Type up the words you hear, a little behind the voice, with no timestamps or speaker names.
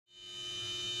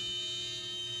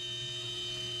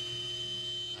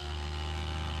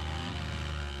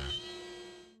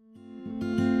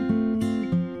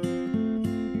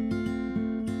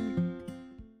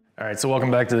All right, so welcome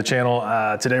back to the channel.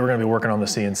 Today we're gonna be working on the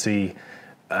CNC,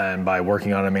 and by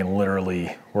working on it, I mean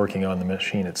literally working on the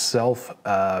machine itself.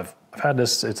 I've had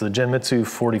this, it's the Genmitsu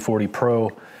 4040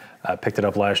 Pro. I picked it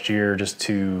up last year just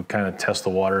to kind of test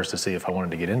the waters to see if I wanted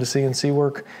to get into CNC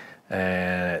work.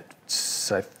 And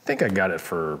I think I got it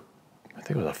for, I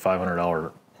think it was a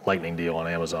 $500 lightning deal on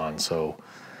Amazon. So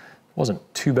it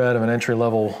wasn't too bad of an entry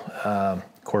level.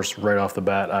 Of course, right off the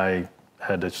bat, I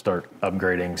had to start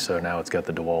upgrading, so now it's got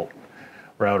the DeWalt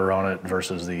router on it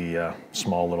versus the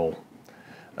small little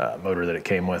motor that it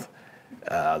came with.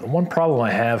 The one problem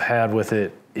I have had with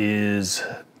it is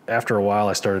after a while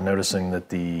I started noticing that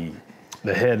the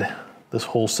head, this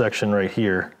whole section right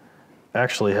here,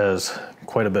 actually has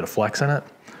quite a bit of flex in it.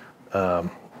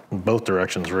 In both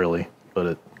directions really,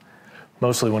 but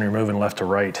mostly when you're moving left to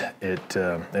right,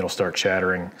 it'll start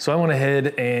chattering. So I went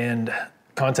ahead and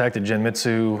contacted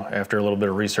Genmitsu. After a little bit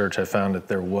of research, I found that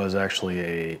there was actually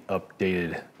a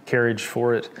updated carriage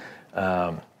for it.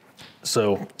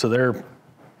 So to their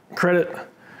credit,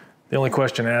 the only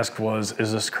question asked was,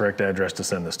 is this the correct address to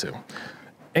send this to?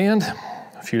 And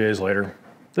a few days later,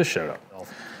 this showed up.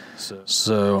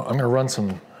 So I'm gonna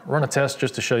run a test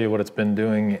just to show you what it's been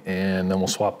doing, and then we'll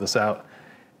swap this out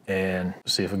and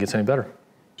see if it gets any better.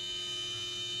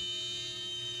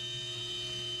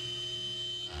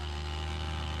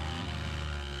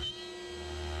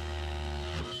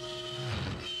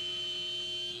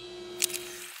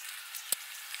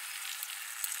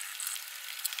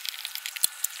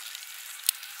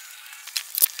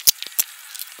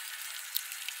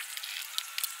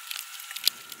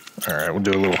 All right, we'll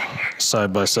do a little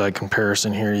side-by-side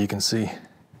comparison here. You can see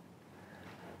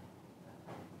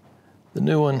the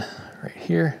new one right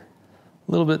here,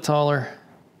 a little bit taller.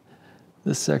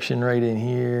 This section right in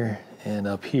here and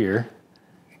up here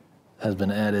has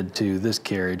been added to this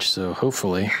carriage, so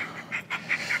hopefully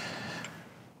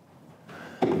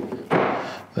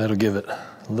that'll give it a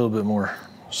little bit more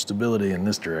stability in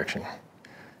this direction.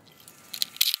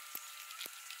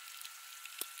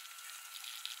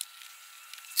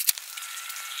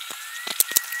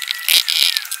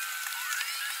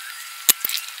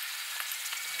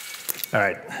 All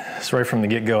right, so right from the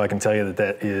get-go, I can tell you that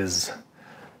that is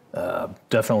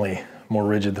definitely more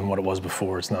rigid than what it was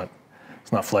before. It's not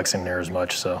flexing near as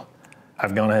much. So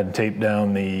I've gone ahead and taped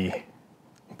down the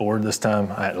board this time.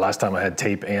 Last time I had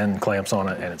tape and clamps on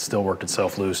it, and it still worked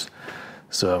itself loose.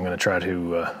 So I'm gonna try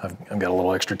to, I've got a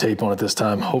little extra tape on it this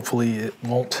time. Hopefully it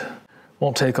won't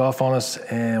take off on us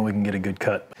and we can get a good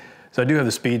cut. So I do have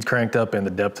the speeds cranked up and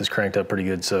the depth is cranked up pretty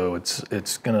good. So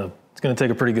it's gonna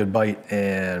take a pretty good bite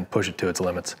and push it to its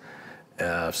limits.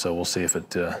 So we'll see if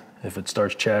it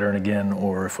starts chattering again,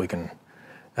 or if we can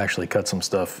actually cut some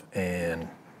stuff and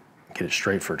get it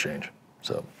straight for a change.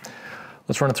 So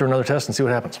let's run it through another test and see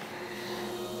what happens.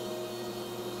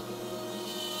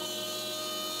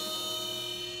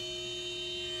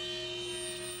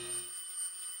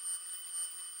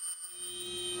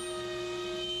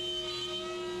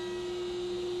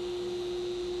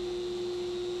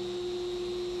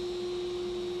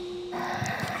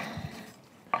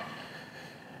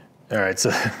 All right, so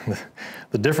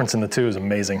the difference in the two is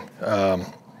amazing.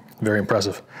 Very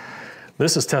impressive.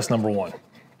 This is test number one.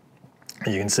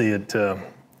 You can see it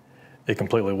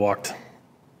completely walked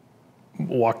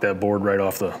that board right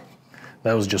off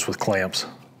that was just with clamps.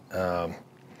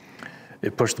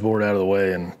 It pushed the board out of the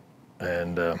way,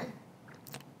 and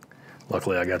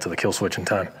luckily I got to the kill switch in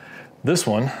time. This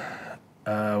one,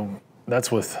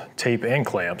 that's with tape and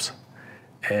clamps,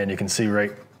 and you can see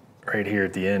right here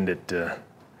at the end,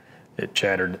 it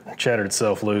chattered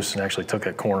itself loose and actually took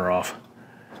that corner off.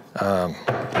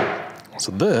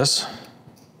 So this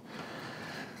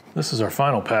is our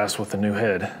final pass with the new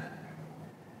head.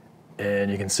 And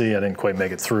you can see I didn't quite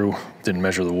make it through. Didn't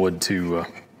measure the wood to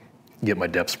get my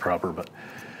depths proper, but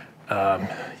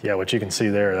yeah, what you can see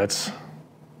there,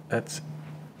 that's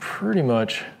pretty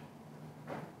much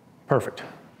perfect.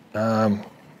 I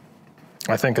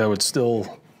think I would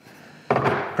still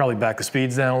probably back the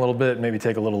speeds down a little bit, maybe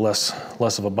take a little less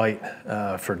of a bite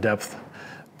for depth,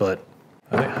 but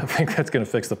I think that's gonna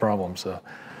fix the problem. So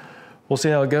we'll see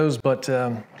how it goes. But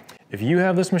if you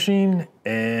have this machine,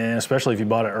 and especially if you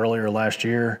bought it earlier last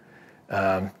year,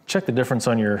 check the difference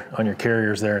on your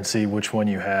carriers there and see which one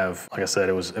you have. Like I said,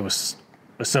 it was as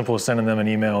simple as sending them an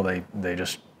email. They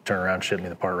just turn around and ship me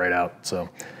the part right out. So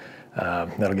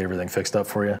that'll get everything fixed up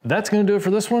for you. That's gonna do it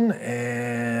for this one,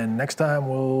 and next time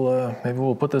maybe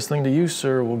we'll put this thing to use,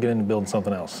 or we'll get into building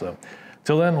something else. So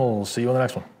till then, we'll see you on the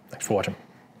next one. Thanks for watching.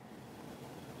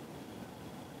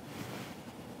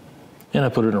 And I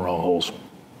put it in the wrong holes.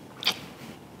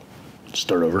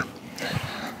 start over.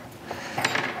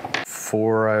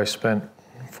 I spent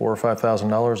 $4,000 or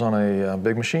 $5,000 on a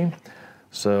big machine.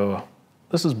 So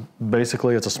this is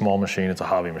basically, it's a small machine, it's a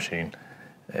hobby machine.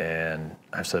 And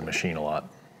I've said machine a lot.